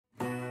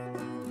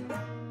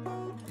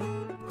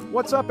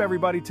What's up,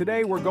 everybody?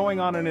 Today we're going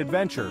on an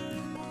adventure.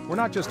 We're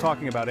not just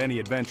talking about any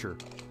adventure.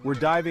 We're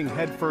diving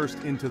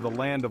headfirst into the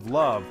land of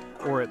love,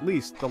 or at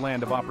least the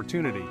land of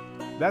opportunity.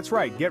 That's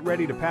right, get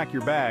ready to pack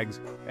your bags,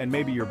 and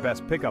maybe your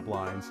best pickup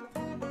lines.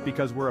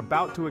 Because we're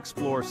about to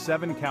explore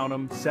count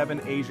 'em,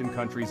 7 Asian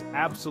countries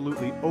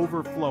absolutely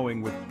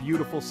overflowing with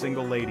beautiful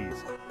single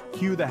ladies.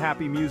 Cue the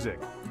happy music.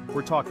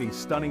 We're talking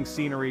stunning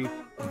scenery,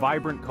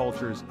 vibrant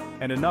cultures,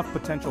 and enough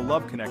potential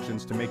love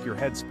connections to make your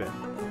head spin.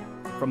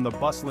 From the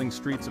bustling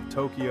streets of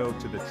Tokyo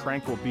to the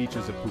tranquil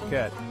beaches of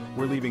Phuket,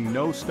 we're leaving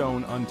no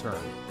stone unturned,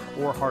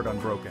 or heart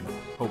unbroken,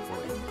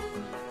 hopefully.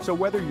 So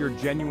whether you're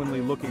genuinely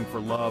looking for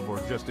love or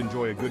just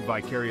enjoy a good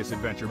vicarious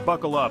adventure,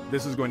 buckle up,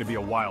 this is going to be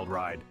a wild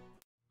ride.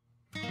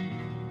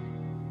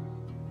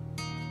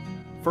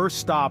 First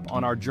stop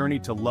on our journey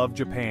to love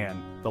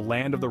Japan, the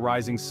land of the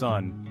rising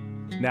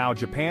sun. Now,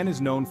 Japan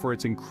is known for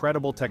its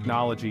incredible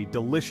technology,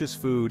 delicious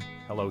food,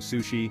 hello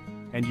sushi,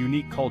 and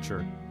unique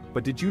culture.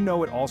 But did you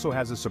know it also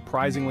has a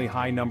surprisingly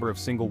high number of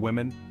single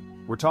women?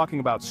 We're talking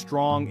about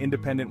strong,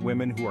 independent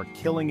women who are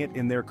killing it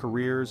in their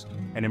careers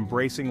and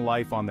embracing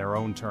life on their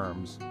own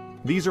terms.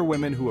 These are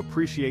women who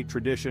appreciate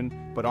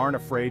tradition but aren't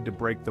afraid to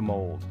break the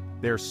mold.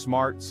 They're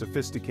smart,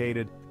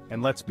 sophisticated,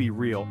 and let's be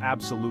real,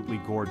 absolutely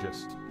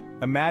gorgeous.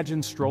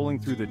 Imagine strolling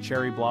through the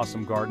cherry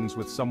blossom gardens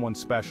with someone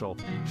special,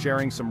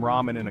 sharing some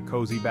ramen in a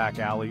cozy back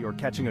alley, or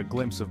catching a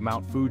glimpse of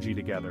Mount Fuji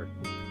together.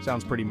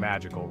 Sounds pretty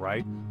magical,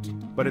 right?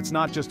 But it's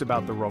not just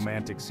about the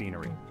romantic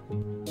scenery.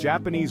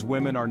 Japanese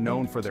women are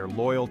known for their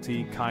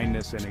loyalty,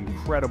 kindness, and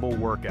incredible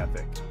work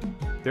ethic.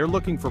 They're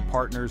looking for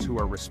partners who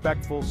are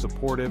respectful,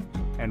 supportive,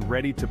 and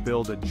ready to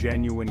build a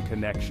genuine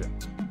connection.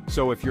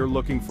 So if you're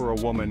looking for a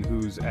woman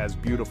who's as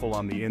beautiful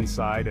on the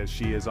inside as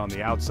she is on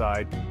the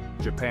outside,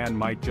 Japan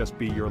might just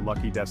be your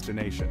lucky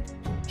destination.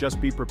 Just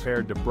be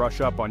prepared to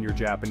brush up on your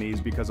Japanese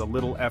because a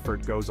little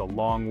effort goes a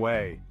long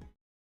way.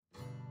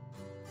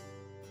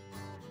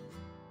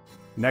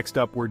 Next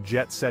up, we're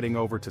jet-setting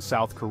over to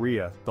South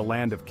Korea, the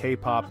land of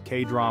K-pop,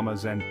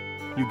 K-dramas, and,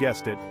 you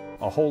guessed it,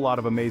 a whole lot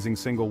of amazing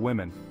single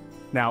women.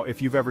 Now,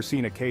 if you've ever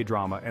seen a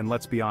K-drama, and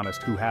let's be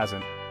honest, who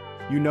hasn't?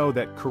 You know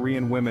that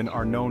Korean women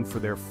are known for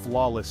their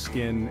flawless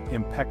skin,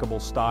 impeccable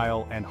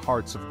style, and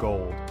hearts of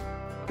gold.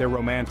 They're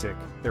romantic,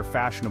 they're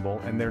fashionable,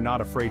 and they're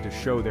not afraid to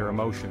show their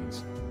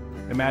emotions.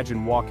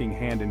 Imagine walking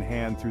hand in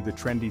hand through the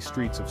trendy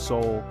streets of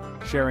Seoul,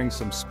 sharing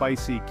some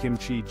spicy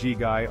kimchi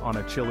jjigae on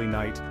a chilly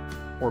night,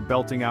 or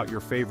belting out your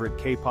favorite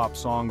K-pop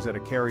songs at a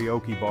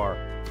karaoke bar.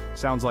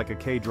 Sounds like a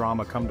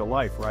K-drama come to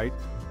life, right?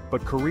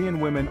 But Korean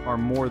women are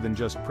more than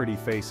just pretty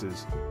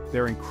faces.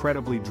 They're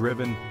incredibly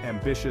driven,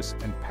 ambitious,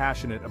 and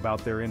passionate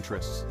about their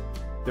interests.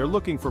 They're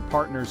looking for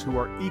partners who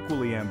are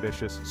equally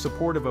ambitious,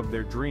 supportive of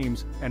their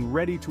dreams, and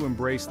ready to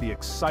embrace the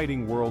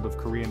exciting world of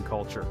Korean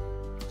culture.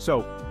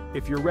 So,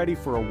 if you're ready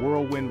for a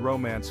whirlwind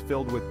romance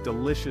filled with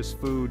delicious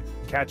food,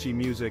 catchy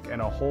music,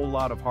 and a whole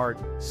lot of heart,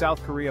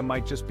 South Korea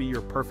might just be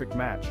your perfect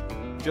match.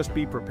 Just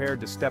be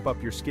prepared to step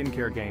up your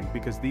skincare game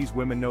because these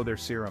women know their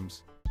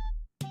serums.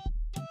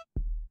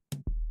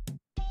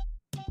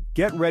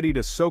 Get ready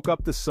to soak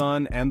up the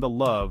sun and the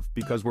love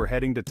because we're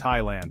heading to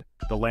Thailand,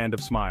 the land of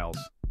smiles.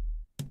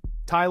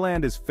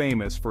 Thailand is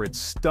famous for its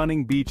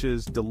stunning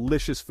beaches,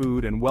 delicious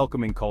food, and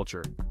welcoming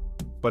culture.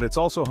 But it's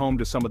also home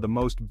to some of the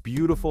most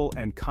beautiful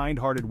and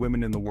kind-hearted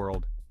women in the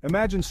world.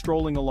 Imagine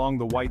strolling along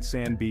the white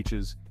sand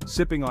beaches,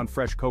 sipping on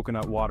fresh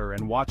coconut water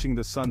and watching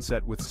the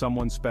sunset with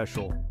someone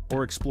special,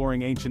 or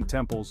exploring ancient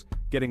temples,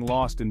 getting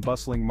lost in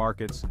bustling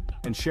markets,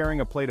 and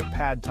sharing a plate of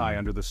pad thai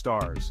under the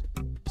stars.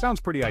 Sounds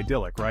pretty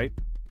idyllic, right?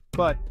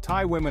 But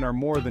Thai women are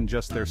more than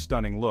just their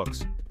stunning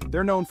looks.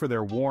 They're known for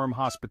their warm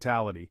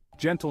hospitality,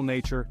 gentle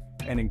nature,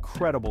 and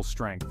incredible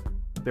strength.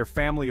 They're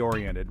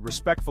family-oriented,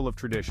 respectful of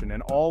tradition,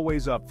 and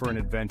always up for an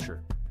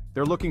adventure.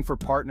 They're looking for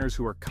partners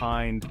who are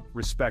kind,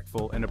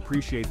 respectful, and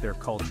appreciate their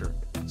culture.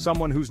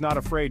 Someone who's not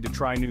afraid to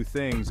try new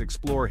things,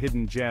 explore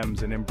hidden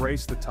gems, and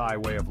embrace the Thai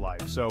way of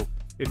life. So,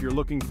 if you're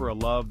looking for a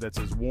love that's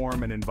as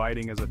warm and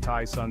inviting as a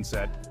Thai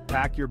sunset,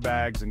 pack your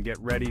bags and get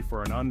ready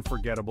for an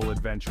unforgettable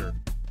adventure.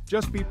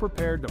 Just be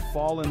prepared to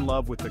fall in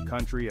love with the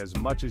country as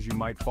much as you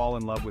might fall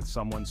in love with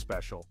someone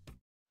special.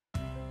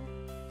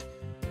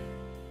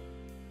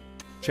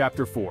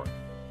 Chapter 4.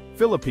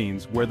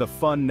 Philippines, where the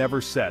fun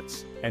never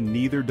sets, and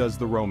neither does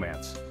the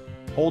romance.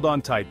 Hold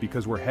on tight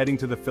because we're heading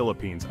to the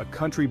Philippines, a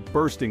country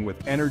bursting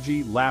with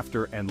energy,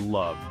 laughter, and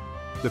love.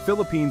 The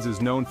Philippines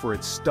is known for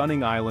its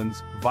stunning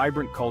islands,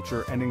 vibrant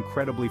culture, and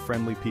incredibly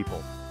friendly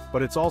people.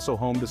 But it's also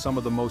home to some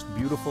of the most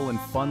beautiful and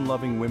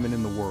fun-loving women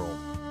in the world.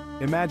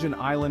 Imagine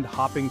island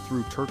hopping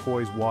through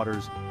turquoise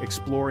waters,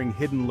 exploring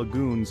hidden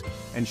lagoons,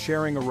 and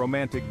sharing a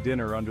romantic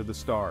dinner under the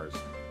stars.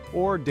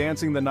 Or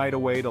dancing the night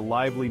away to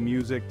lively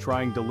music,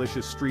 trying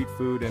delicious street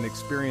food, and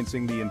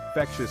experiencing the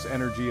infectious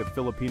energy of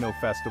Filipino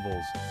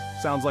festivals.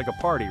 Sounds like a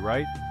party,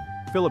 right?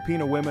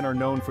 Filipino women are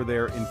known for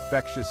their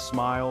infectious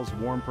smiles,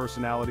 warm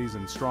personalities,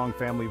 and strong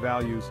family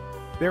values.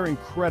 They're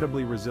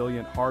incredibly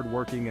resilient,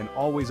 hardworking, and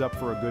always up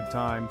for a good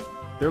time.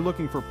 They're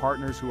looking for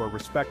partners who are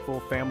respectful,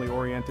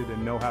 family-oriented,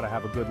 and know how to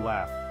have a good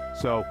laugh.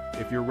 So,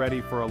 if you're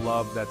ready for a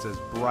love that's as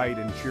bright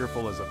and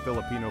cheerful as a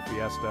Filipino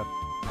fiesta,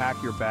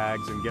 pack your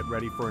bags and get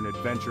ready for an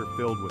adventure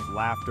filled with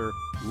laughter,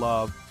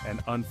 love,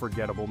 and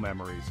unforgettable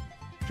memories.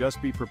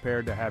 Just be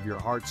prepared to have your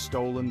heart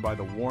stolen by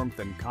the warmth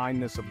and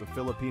kindness of the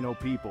Filipino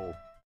people.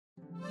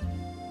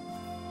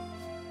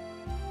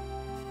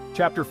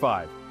 Chapter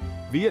 5.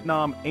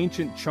 Vietnam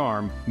Ancient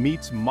Charm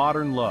Meets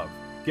Modern Love.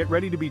 Get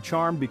ready to be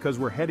charmed because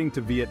we're heading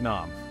to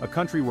Vietnam, a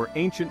country where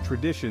ancient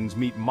traditions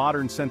meet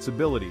modern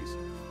sensibilities.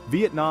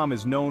 Vietnam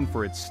is known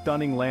for its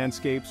stunning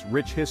landscapes,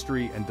 rich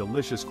history, and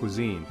delicious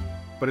cuisine.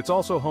 But it's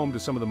also home to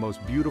some of the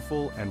most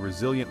beautiful and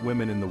resilient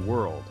women in the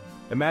world.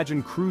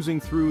 Imagine cruising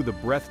through the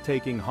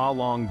breathtaking Ha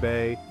Long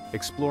Bay,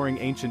 exploring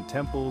ancient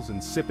temples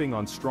and sipping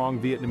on strong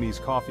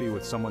Vietnamese coffee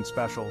with someone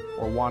special,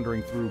 or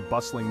wandering through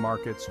bustling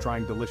markets,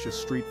 trying delicious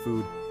street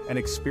food, and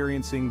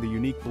experiencing the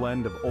unique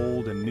blend of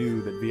old and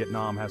new that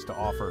Vietnam has to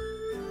offer.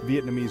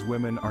 Vietnamese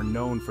women are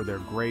known for their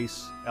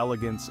grace,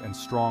 elegance, and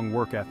strong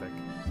work ethic.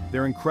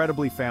 They're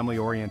incredibly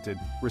family-oriented,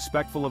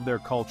 respectful of their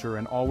culture,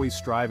 and always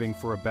striving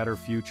for a better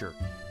future.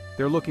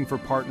 They're looking for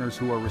partners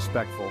who are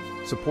respectful,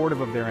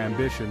 supportive of their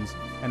ambitions,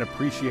 and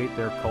appreciate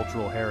their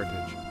cultural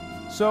heritage.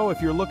 So,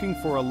 if you're looking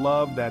for a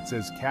love that's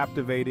as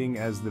captivating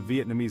as the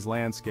Vietnamese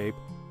landscape,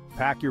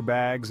 pack your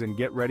bags and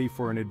get ready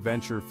for an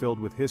adventure filled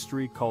with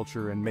history,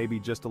 culture, and maybe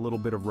just a little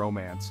bit of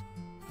romance.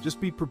 Just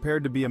be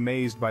prepared to be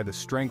amazed by the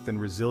strength and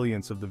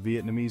resilience of the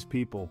Vietnamese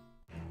people.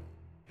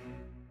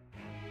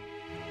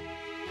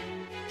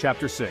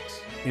 Chapter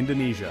 6.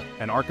 Indonesia,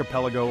 an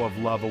archipelago of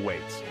love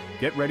awaits.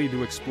 Get ready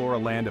to explore a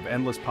land of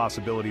endless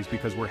possibilities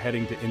because we're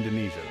heading to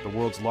Indonesia, the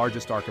world's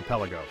largest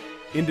archipelago.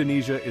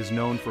 Indonesia is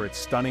known for its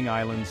stunning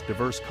islands,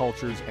 diverse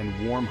cultures,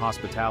 and warm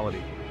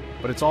hospitality.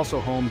 But it's also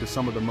home to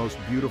some of the most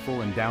beautiful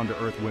and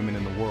down-to-earth women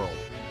in the world.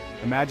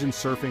 Imagine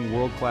surfing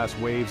world-class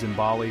waves in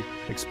Bali,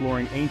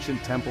 exploring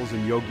ancient temples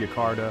in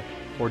Yogyakarta,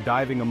 or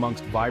diving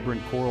amongst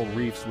vibrant coral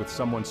reefs with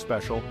someone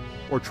special,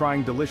 or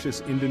trying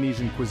delicious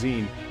Indonesian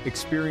cuisine,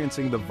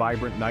 experiencing the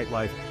vibrant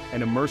nightlife,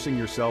 and immersing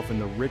yourself in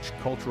the rich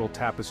cultural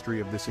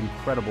tapestry of this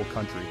incredible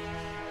country.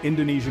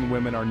 Indonesian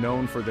women are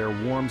known for their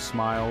warm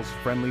smiles,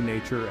 friendly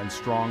nature, and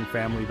strong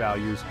family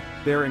values.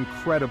 They're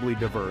incredibly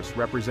diverse,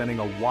 representing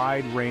a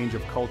wide range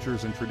of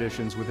cultures and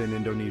traditions within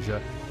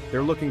Indonesia.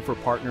 They're looking for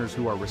partners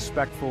who are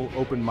respectful,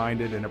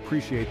 open-minded, and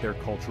appreciate their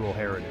cultural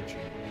heritage.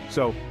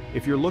 So,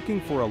 if you're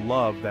looking for a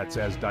love that's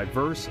as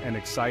diverse and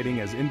exciting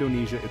as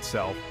Indonesia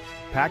itself,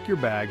 pack your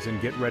bags and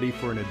get ready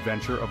for an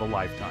adventure of a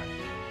lifetime.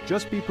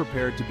 Just be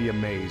prepared to be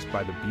amazed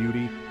by the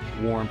beauty,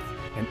 warmth,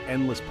 and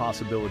endless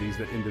possibilities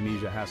that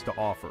Indonesia has to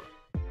offer.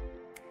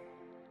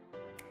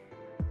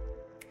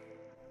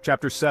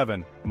 Chapter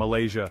 7.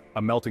 Malaysia,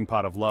 a melting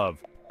pot of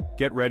love.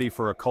 Get ready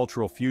for a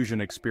cultural fusion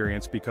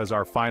experience because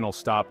our final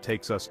stop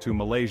takes us to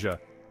Malaysia,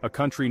 a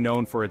country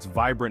known for its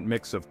vibrant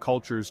mix of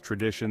cultures,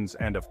 traditions,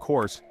 and of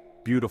course,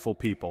 beautiful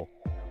people.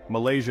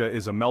 Malaysia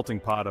is a melting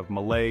pot of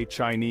Malay,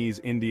 Chinese,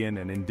 Indian,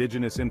 and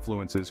indigenous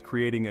influences,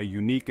 creating a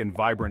unique and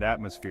vibrant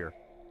atmosphere.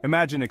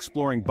 Imagine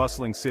exploring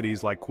bustling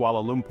cities like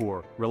Kuala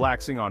Lumpur,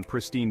 relaxing on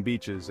pristine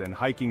beaches and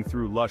hiking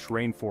through lush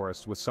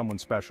rainforests with someone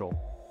special.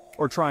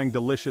 Or trying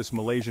delicious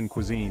Malaysian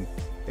cuisine,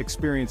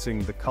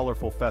 experiencing the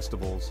colorful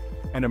festivals,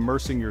 and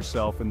immersing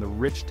yourself in the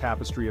rich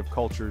tapestry of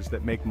cultures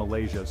that make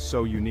Malaysia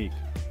so unique.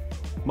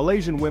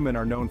 Malaysian women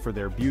are known for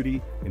their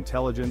beauty,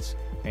 intelligence,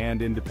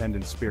 and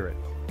independent spirit.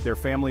 They're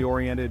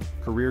family-oriented,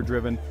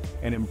 career-driven,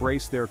 and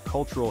embrace their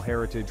cultural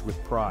heritage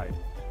with pride.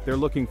 They're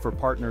looking for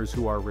partners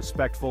who are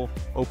respectful,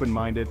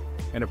 open-minded,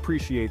 and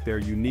appreciate their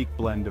unique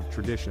blend of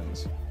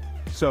traditions.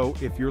 So,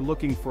 if you're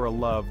looking for a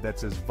love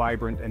that's as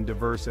vibrant and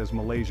diverse as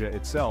Malaysia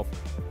itself,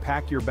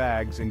 pack your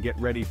bags and get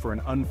ready for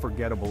an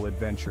unforgettable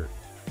adventure.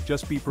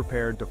 Just be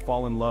prepared to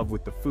fall in love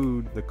with the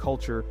food, the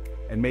culture,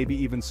 and maybe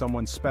even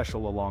someone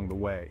special along the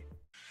way.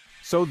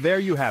 So there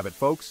you have it,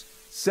 folks.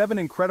 7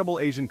 incredible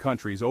Asian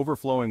countries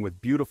overflowing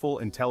with beautiful,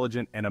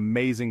 intelligent, and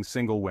amazing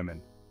single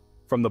women.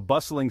 From the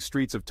bustling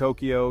streets of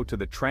Tokyo to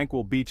the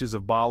tranquil beaches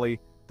of Bali,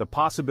 the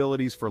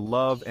possibilities for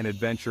love and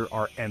adventure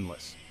are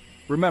endless.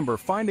 Remember,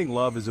 finding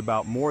love is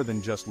about more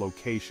than just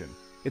location.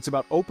 It's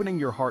about opening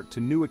your heart to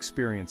new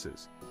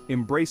experiences,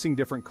 embracing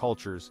different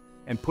cultures,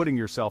 and putting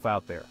yourself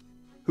out there.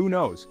 Who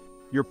knows?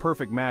 Your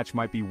perfect match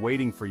might be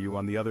waiting for you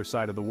on the other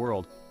side of the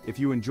world. If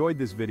you enjoyed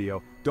this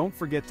video, don't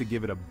forget to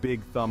give it a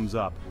big thumbs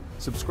up.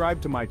 Subscribe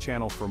to my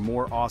channel for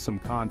more awesome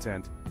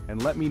content,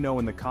 and let me know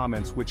in the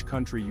comments which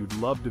country you'd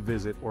love to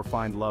visit or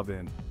find love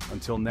in.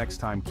 Until next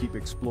time, keep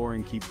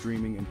exploring, keep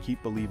dreaming, and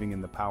keep believing in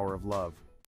the power of love.